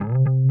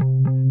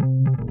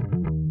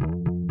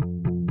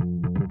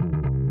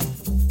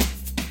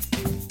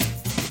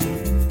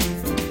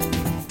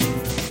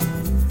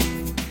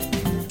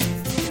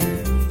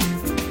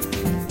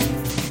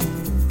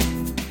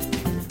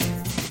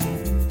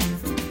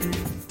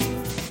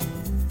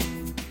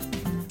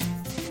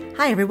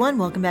Hi, everyone.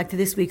 Welcome back to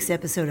this week's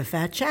episode of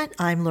Fat Chat.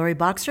 I'm Lori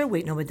Boxer,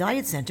 Weight Nova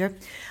Diet Center.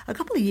 A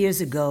couple of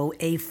years ago,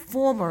 a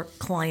former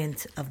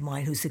client of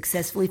mine who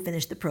successfully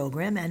finished the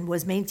program and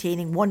was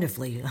maintaining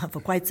wonderfully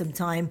for quite some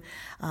time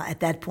at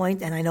that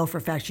point, and I know for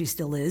a fact she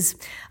still is,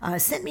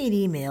 sent me an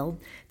email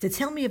to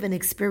tell me of an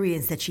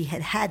experience that she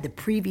had had the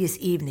previous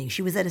evening.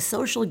 She was at a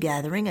social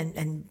gathering,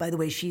 and by the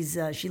way, she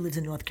lives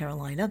in North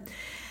Carolina,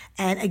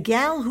 and a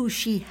gal who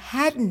she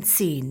hadn't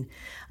seen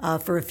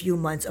for a few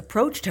months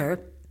approached her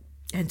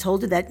and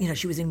told her that,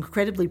 she was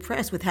incredibly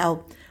impressed with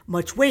how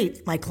much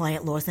weight my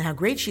client lost and how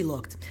great she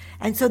looked.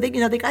 And so they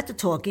got to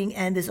talking,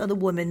 and this other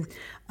woman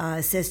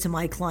says to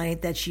my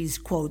client that she's,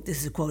 quote,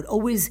 this is a quote,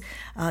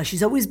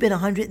 she's always been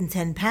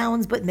 110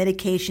 pounds, but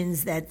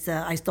medications that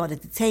I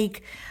started to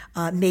take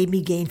made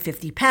me gain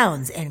 50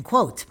 pounds, end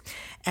quote.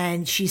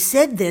 And she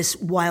said this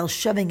while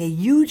shoving a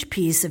huge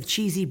piece of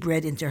cheesy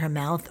bread into her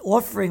mouth,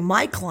 offering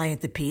my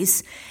client the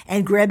piece,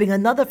 and grabbing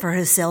another for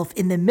herself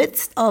in the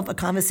midst of a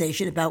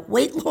conversation about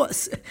weight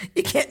loss.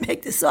 You can't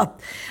make this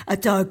up.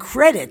 To her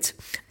credit,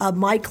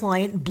 my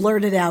client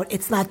blurted out,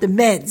 "It's not the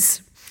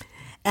meds."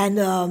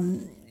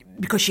 And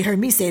because she heard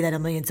me say that a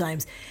million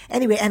times.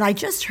 Anyway, and I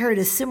just heard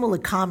a similar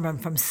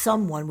comment from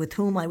someone with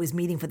whom I was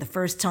meeting for the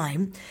first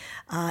time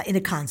in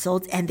a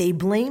consult, and they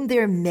blamed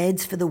their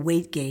meds for the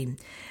weight gain.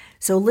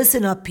 So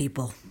listen up,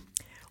 people.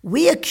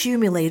 We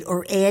accumulate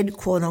or add,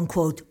 quote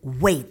unquote,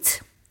 weight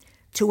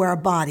to our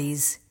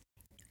bodies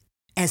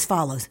as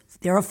follows.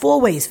 There are 4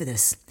 ways for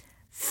this.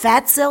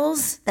 Fat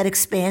cells that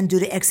expand due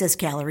to excess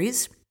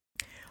calories,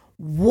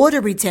 water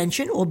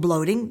retention or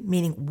bloating,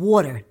 meaning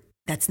water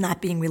that's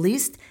not being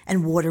released,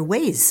 and water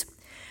weighs.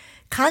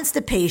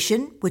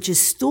 Constipation, which is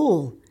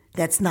stool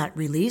that's not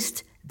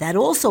released, that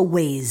also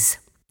weighs.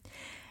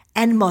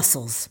 And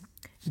muscles,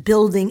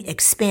 building,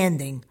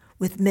 expanding,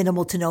 with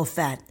minimal to no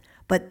fat,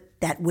 but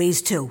that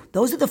weighs too.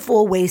 Those are the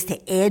 4 ways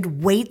to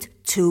add weight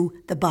to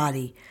the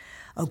body,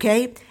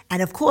 okay?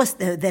 And of course,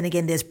 then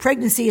again, there's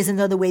pregnancy is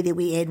another way that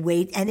we add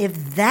weight, and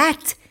if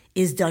that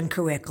is done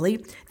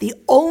correctly, the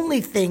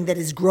only thing that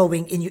is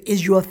growing in you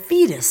is your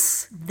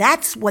fetus.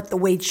 That's what the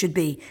weight should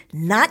be,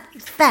 not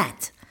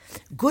fat.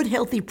 Good,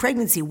 healthy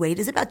pregnancy weight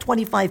is about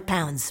 25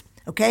 pounds.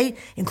 Okay,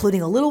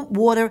 including a little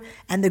water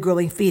and the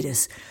growing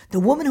fetus.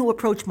 The woman who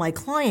approached my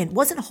client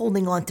wasn't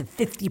holding on to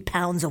 50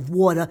 pounds of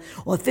water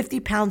or 50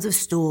 pounds of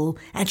stool,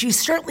 and she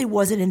certainly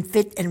wasn't in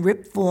fit and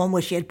ripped form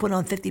where she had put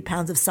on 50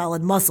 pounds of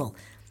solid muscle.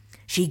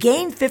 She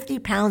gained 50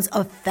 pounds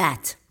of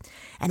fat.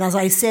 And as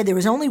I said, there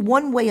is only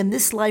one way in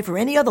this life or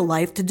any other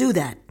life to do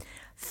that.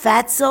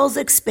 Fat cells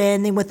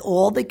expanding with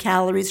all the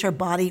calories her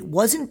body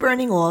wasn't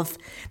burning off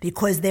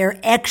because they're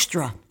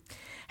extra.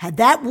 Had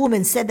that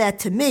woman said that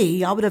to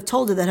me, I would have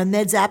told her that her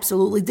meds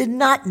absolutely did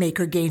not make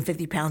her gain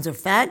 50 pounds of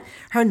fat.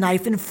 Her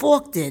knife and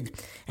fork did.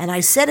 And I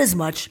said as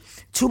much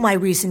to my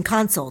recent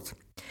consult.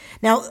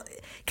 Now,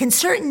 can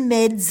certain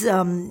meds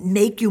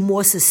make you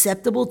more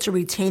susceptible to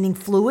retaining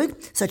fluid,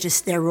 such as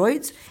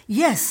steroids?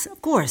 Yes,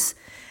 of course.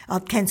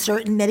 Can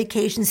certain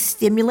medications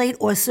stimulate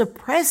or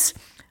suppress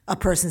a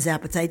person's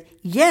appetite?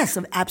 Yes,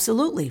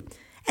 absolutely.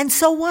 And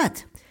so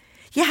what?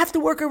 You have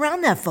to work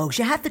around that, folks.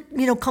 You have to,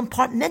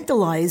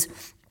 compartmentalize.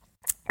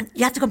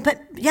 You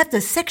have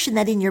to section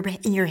that in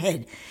your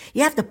head.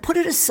 You have to put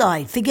it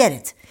aside. Forget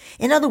it.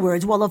 In other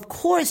words, well, of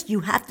course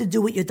you have to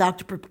do what your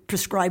doctor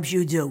prescribes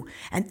you do.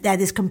 And that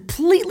is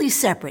completely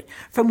separate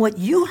from what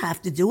you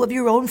have to do of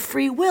your own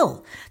free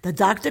will. The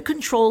doctor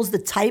controls the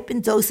type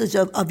and dosage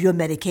of your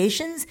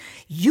medications.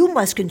 You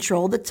must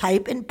control the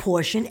type and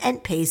portion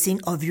and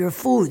pacing of your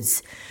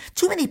foods.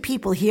 Too many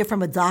people hear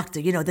from a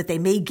doctor, that they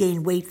may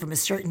gain weight from a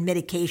certain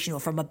medication or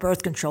from a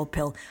birth control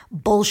pill.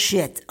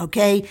 Bullshit,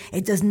 okay?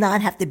 It does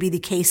not have to be the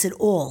case at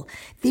all.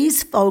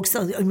 These folks,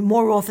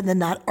 more often than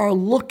not, are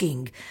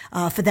looking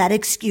for that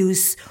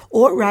excuse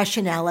or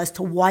rationale as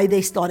to why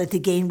they started to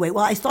gain weight.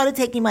 Well, I started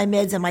taking my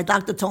meds and my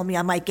doctor told me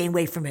I might gain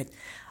weight from it.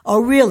 Oh,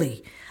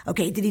 really?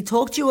 Okay, did he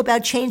talk to you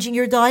about changing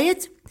your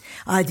diet?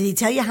 Did he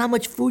tell you how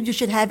much food you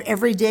should have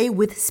every day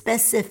with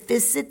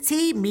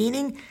specificity,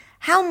 meaning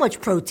how much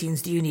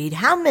proteins do you need?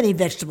 How many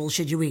vegetables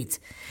should you eat?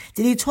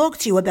 Did he talk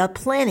to you about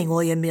planning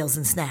all your meals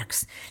and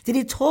snacks? Did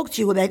he talk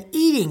to you about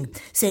eating,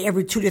 say,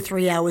 every 2 to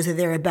 3 hours or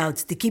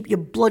thereabouts to keep your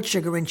blood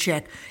sugar in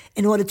check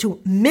in order to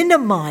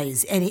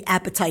minimize any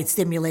appetite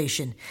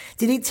stimulation?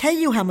 Did he tell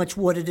you how much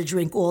water to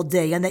drink all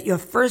day and that your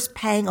first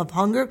pang of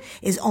hunger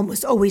is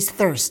almost always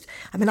thirst?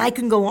 I mean, I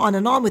can go on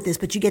and on with this,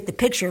 but you get the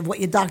picture of what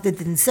your doctor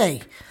didn't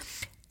say.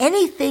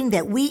 Anything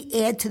that we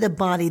add to the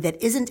body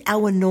that isn't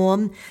our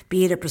norm,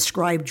 be it a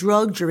prescribed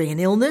drug during an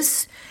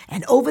illness,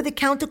 an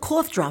over-the-counter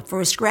cough drop for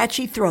a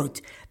scratchy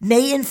throat,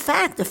 may in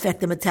fact affect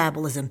the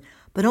metabolism,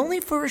 but only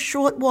for a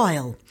short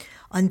while,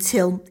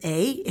 until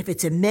A, if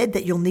it's a med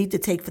that you'll need to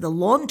take for the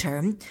long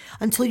term,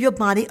 until your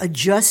body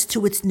adjusts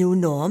to its new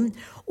norm,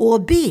 or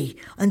B,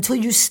 until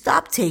you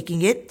stop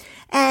taking it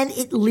and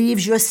it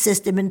leaves your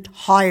system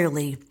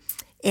entirely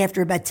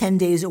after about 10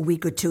 days, a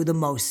week or two the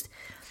most.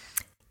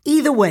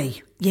 Either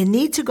way, You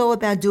need to go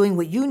about doing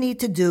what you need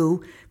to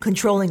do,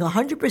 controlling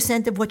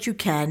 100% of what you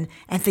can,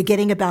 and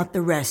forgetting about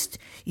the rest.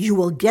 You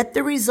will get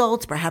the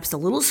results, perhaps a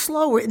little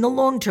slower in the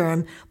long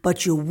term,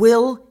 but you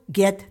will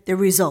get the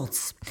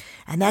results.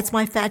 And that's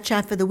my Fat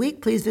Chat for the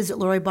week. Please visit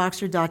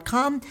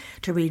LoriBoxer.com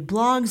to read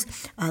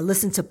blogs,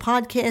 listen to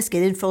podcasts,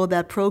 get info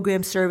about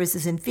program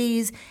services and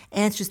fees,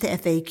 answers to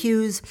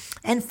FAQs,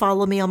 and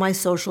follow me on my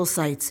social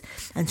sites.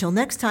 Until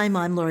next time,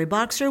 I'm Lori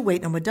Boxer,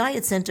 Weight Number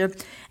Diet Center.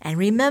 And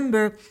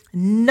remember,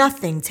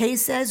 nothing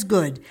tastes as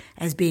good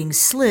as being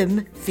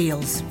slim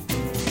feels.